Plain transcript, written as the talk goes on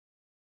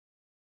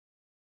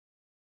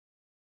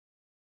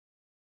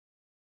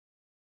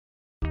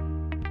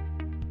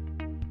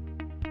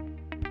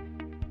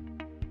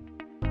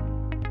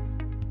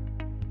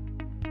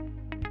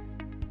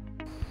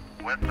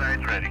West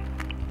side's ready.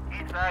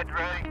 East side's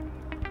ready.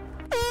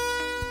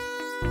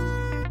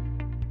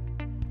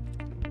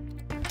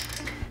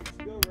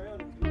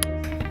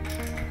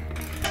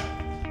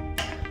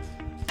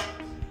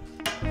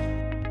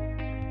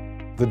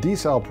 The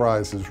Desal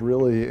Prize is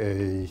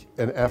really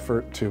an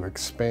effort to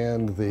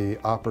expand the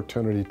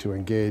opportunity to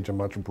engage a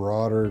much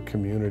broader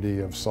community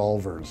of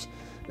solvers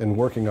in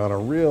working on a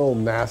real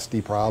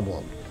nasty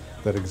problem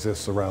that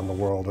exists around the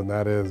world, and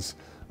that is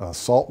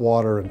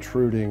saltwater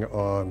intruding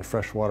on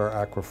freshwater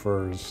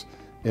aquifers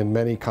in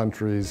many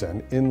countries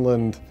and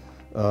inland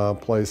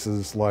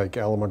places like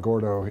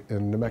Alamogordo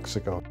in New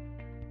Mexico.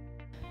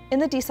 In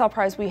the Desal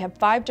Prize, we have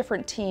 5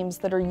 different teams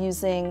that are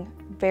using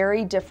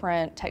very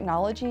different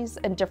technologies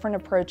and different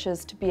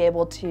approaches to be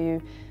able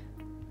to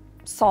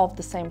solve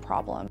the same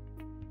problem.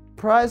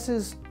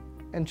 Prizes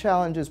and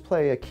challenges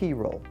play a key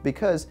role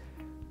because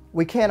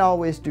we can't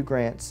always do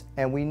grants,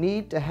 and we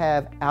need to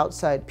have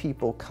outside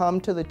people come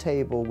to the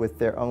table with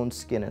their own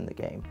skin in the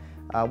game.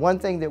 One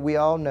thing that we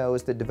all know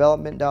is that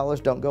development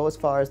dollars don't go as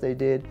far as they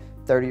did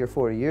 30 or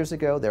 40 years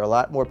ago. There are a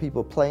lot more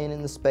people playing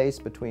in the space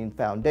between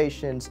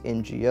foundations,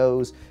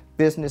 NGOs,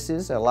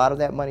 businesses. A lot of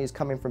that money is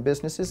coming from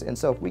businesses, and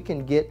so if we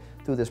can get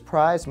through this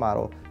prize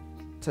model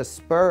to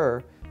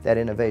spur that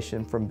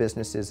innovation from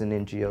businesses and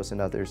NGOs and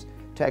others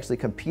to actually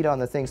compete on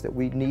the things that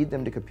we need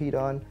them to compete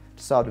on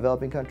to solve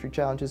developing country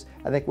challenges,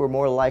 I think we're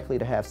more likely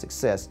to have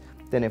success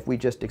than if we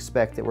just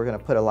expect that we're going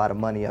to put a lot of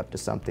money up to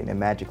something and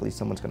magically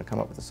someone's going to come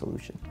up with a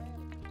solution.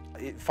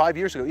 5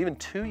 years ago, even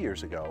 2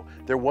 years ago,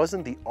 there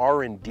wasn't the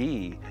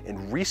R&D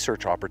and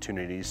research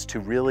opportunities to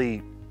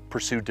really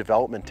pursue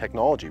development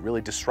technology,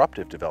 really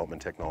disruptive development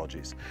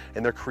technologies.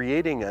 And they're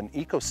creating an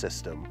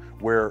ecosystem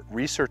where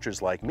researchers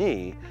like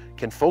me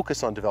can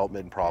focus on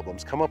development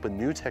problems, come up with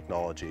new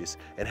technologies,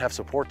 and have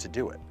support to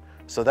do it.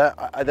 So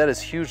that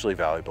is hugely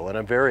valuable, and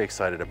I'm very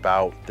excited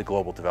about the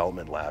Global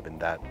Development Lab and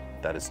that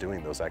is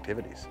doing those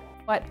activities.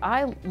 What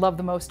I love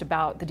the most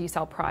about the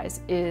Desal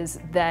Prize is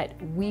that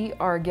we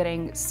are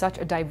getting such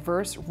a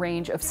diverse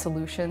range of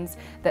solutions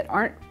that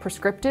aren't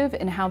prescriptive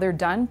in how they're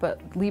done,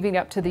 but leaving it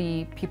up to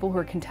the people who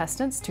are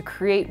contestants to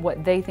create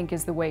what they think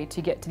is the way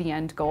to get to the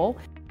end goal.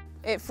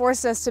 It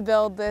forced us to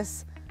build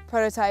this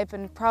prototype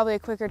in probably a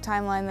quicker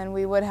timeline than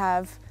we would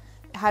have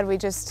had we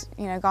just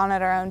gone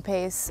at our own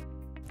pace.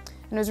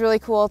 And it was really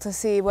cool to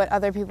see what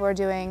other people are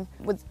doing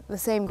with the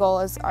same goal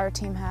as our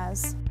team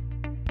has.